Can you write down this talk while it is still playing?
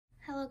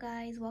Hello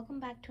guys, welcome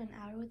back to An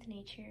Hour with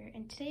Nature,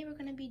 and today we're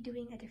going to be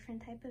doing a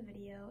different type of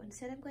video.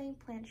 Instead of going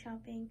plant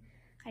shopping,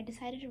 I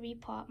decided to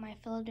repot my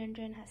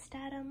Philodendron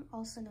hastatum,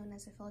 also known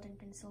as the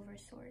Philodendron Silver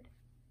sword.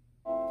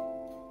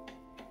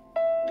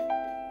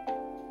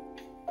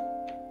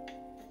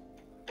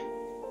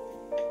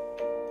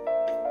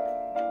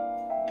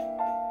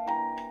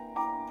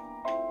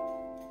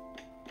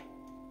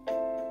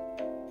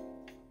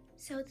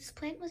 So this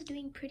plant was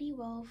doing pretty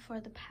well for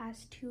the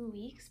past 2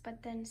 weeks,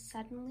 but then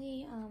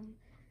suddenly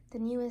the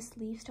newest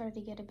leaves started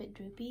to get a bit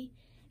droopy,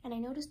 and I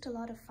noticed a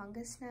lot of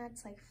fungus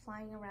gnats like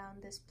flying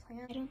around this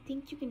plant. I don't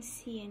think you can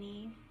see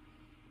any,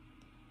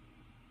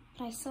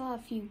 but I saw a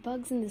few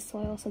bugs in the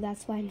soil, so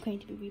that's why I'm going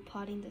to be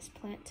repotting this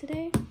plant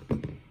today.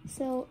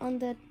 So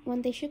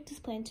when they shipped this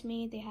plant to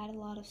me, they had a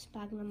lot of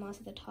sphagnum moss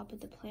at the top of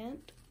the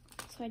plant,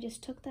 so I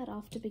just took that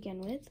off to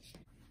begin with.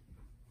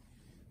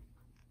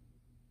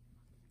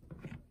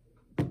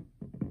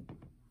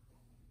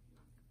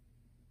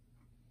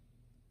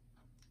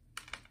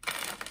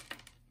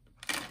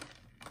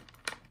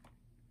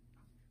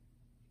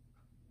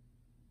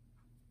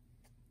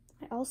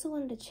 I also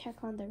wanted to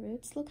check on the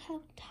roots. Look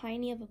how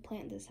tiny of a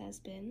plant this has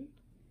been.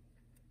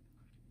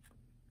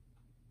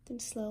 Then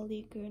slowly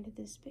it grew into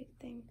this big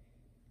thing.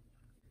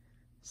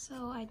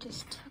 So I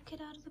just took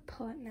it out of the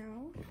pot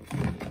now.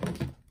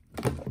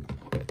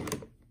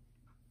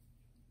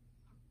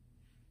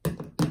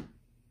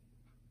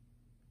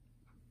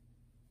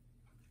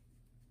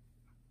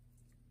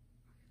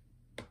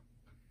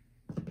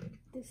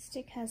 This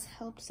stick has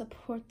helped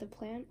support the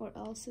plant, or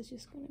else it's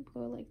just gonna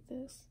go like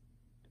this.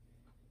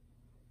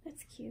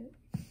 That's cute.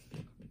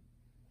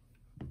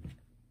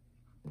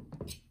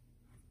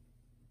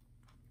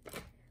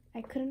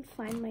 I couldn't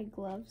find my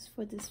gloves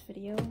for this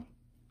video.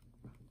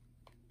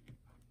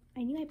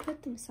 I knew I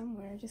put them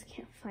somewhere, I just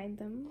can't find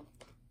them.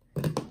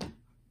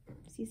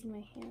 Just using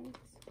my hands.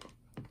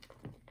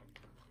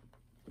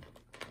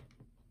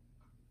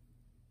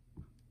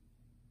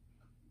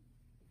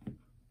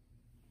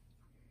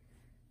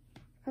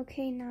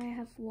 Okay, now I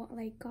have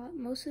got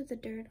most of the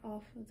dirt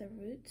off of the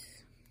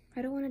roots.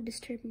 I don't want to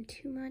disturb them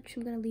too much.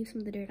 I'm going to leave some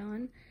of the dirt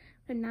on.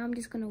 But now I'm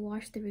just going to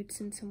wash the roots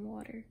in some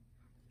water.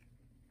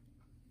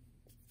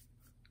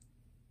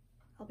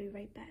 I'll be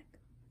right back.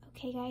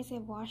 Okay guys, I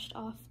washed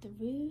off the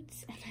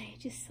roots and I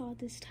just saw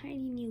this tiny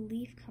new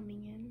leaf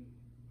coming in.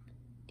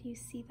 Do you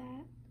see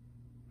that?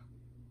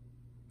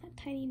 That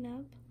tiny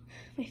nub?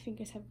 My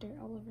fingers have dirt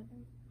all over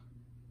them.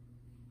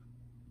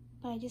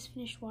 But I just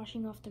finished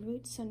washing off the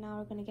roots, so now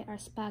we're going to get our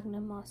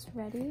sphagnum moss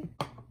ready.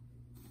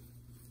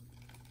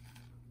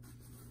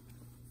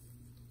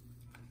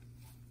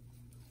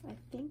 I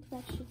think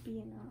that should be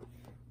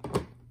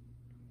enough.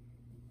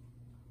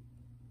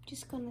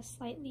 Just gonna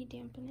slightly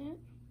dampen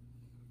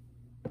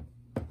it.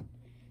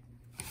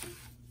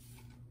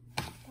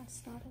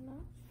 That's not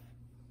enough.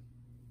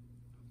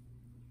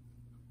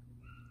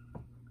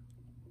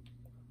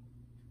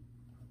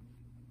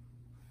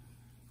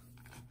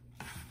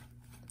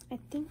 I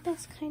think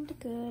that's kind of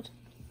good.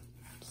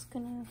 Just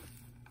gonna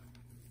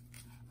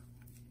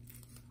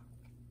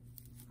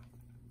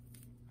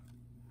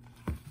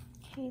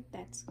Okay,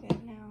 that's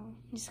good. Now I'm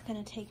just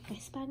gonna take my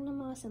sphagnum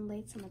moss and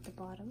lay some at the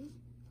bottom.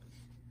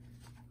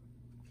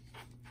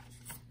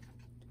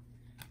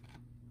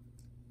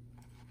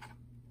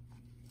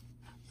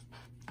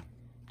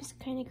 Just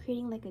kind of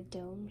creating like a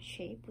dome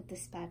shape with the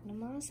sphagnum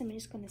moss. I'm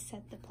just gonna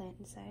set the plant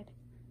inside.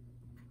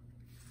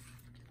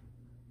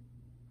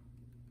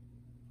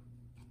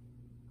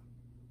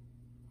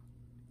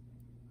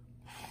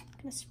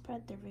 I'm gonna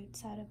spread the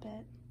roots out a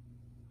bit.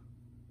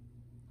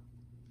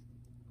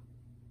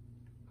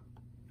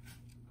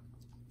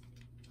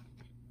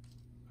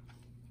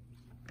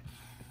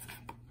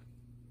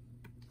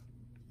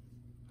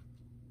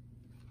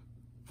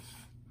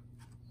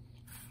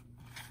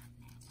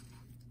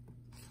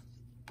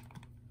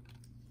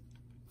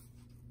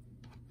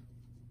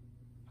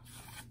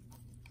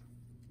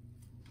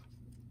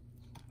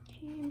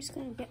 I'm just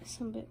gonna get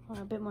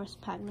a bit more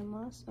sphagnum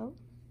moss. Oh.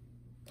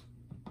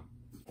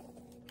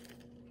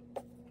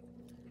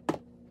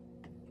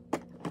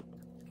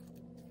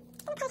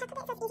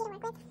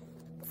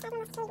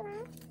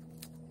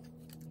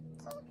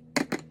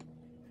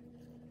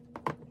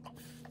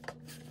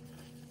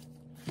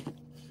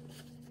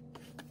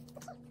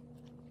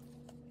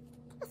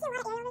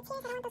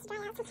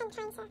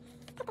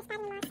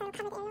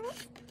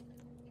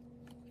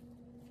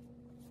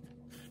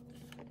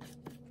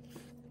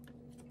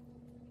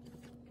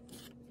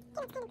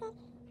 It's kind of good.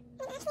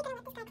 I'm actually going to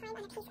let this guy climb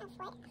on a piece of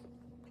wood.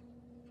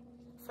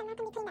 So I'm not going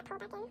to be putting that pole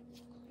back in.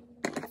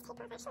 This tape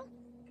off, actually.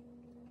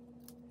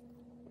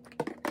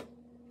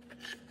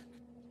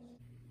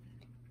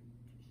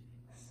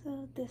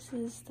 So this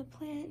is the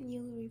plant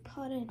newly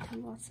repotted into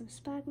lots of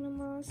sphagnum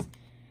moss.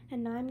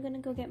 And now I'm going to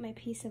go get my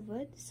piece of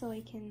wood so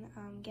I can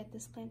get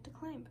this plant to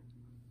climb.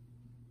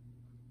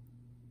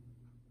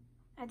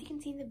 As you can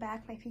see in the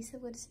back, my piece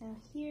of wood is now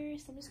here.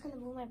 So I'm just going to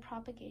move my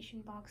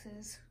propagation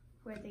boxes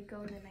where they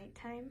go in the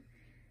nighttime.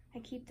 I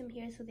keep them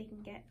here so they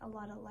can get a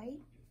lot of light.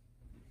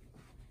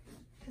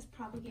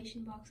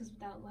 propagation boxes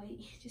without light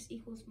just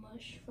equals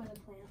mush for the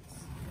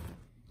plants.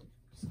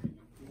 Just gonna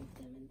move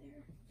them in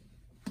there.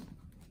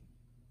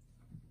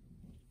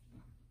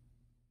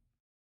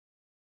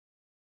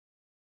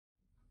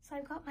 So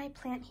I've got my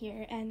plant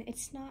here, and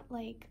it's not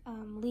like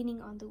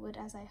leaning on the wood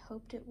as I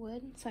hoped it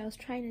would. So I was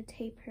trying to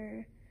tape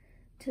her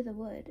to the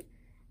wood,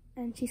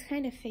 and she's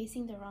kind of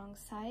facing the wrong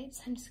side.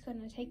 So I'm just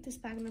gonna take this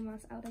sphagnum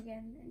moss out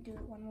again and do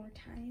it one more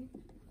time.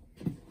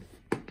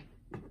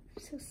 I'm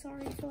so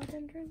sorry,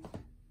 Philodendron.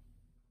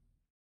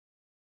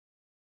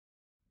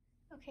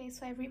 Okay,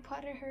 so I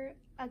repotted her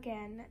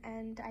again,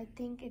 and I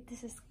think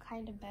this is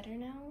kind of better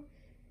now.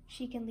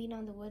 She can lean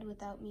on the wood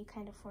without me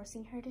kind of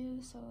forcing her to,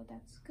 so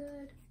that's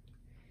good.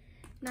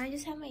 Now I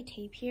just have my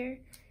tape here.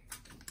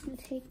 I'm gonna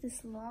take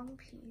this long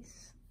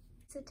piece.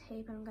 It's a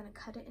tape, and I'm gonna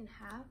cut it in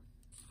half.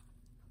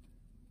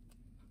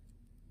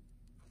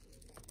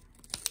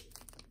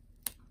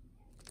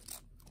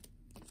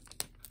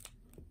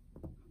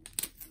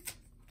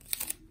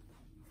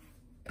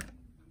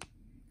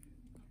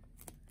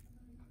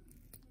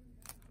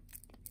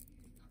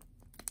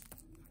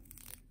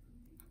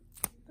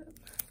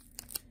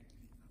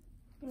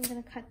 I'm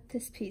gonna cut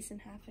this piece in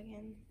half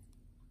again.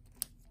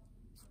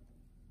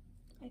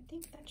 I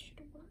think that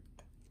should work.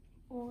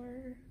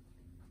 Or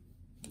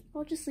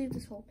I'll just leave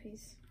this whole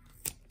piece.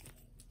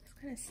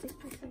 Just kind of stick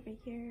this over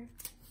here.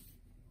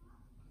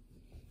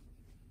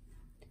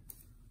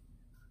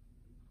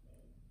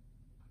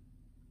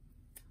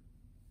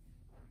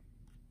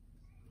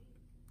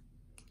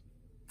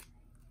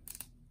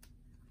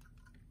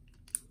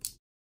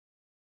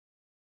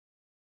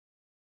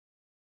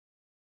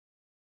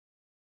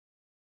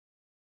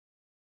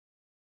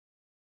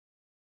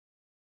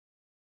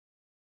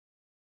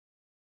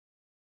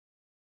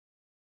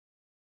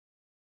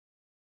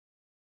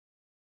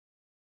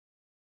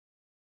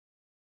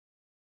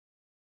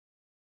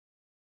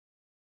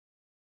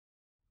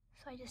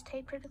 So I just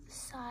taped her to the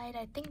side.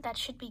 I think that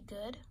should be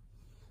good.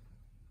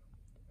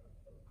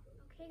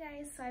 Okay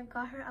guys, so I've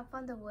got her up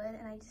on the wood,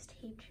 and I just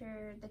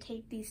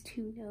taped these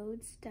two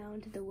nodes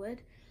down to the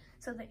wood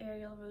so the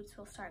aerial roots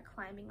will start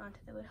climbing onto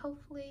the wood,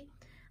 hopefully.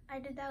 I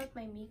did that with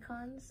my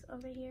mecons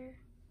over here.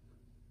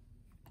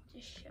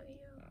 Just show you.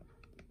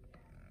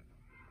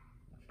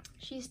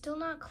 She's still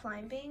not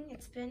climbing.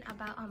 It's been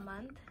about a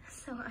month,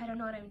 so I don't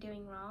know what I'm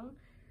doing wrong.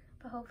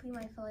 But hopefully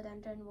my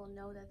philodendron will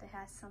know that it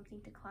has something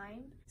to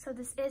climb. So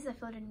this is a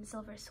Philodendron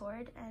Silver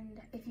sword,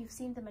 and if you've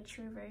seen the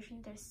mature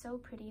version, they're so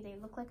pretty. They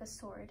look like a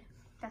sword.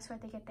 That's where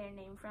they get their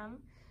name from.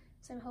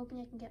 So I'm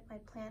hoping I can get my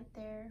plant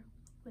there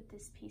with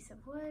this piece of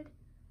wood.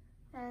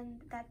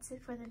 And that's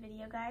it for the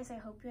video, guys. I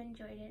hope you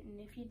enjoyed it, and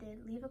if you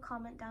did, leave a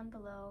comment down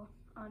below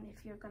on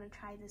if you're gonna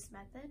try this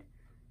method.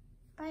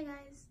 Bye,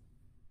 guys.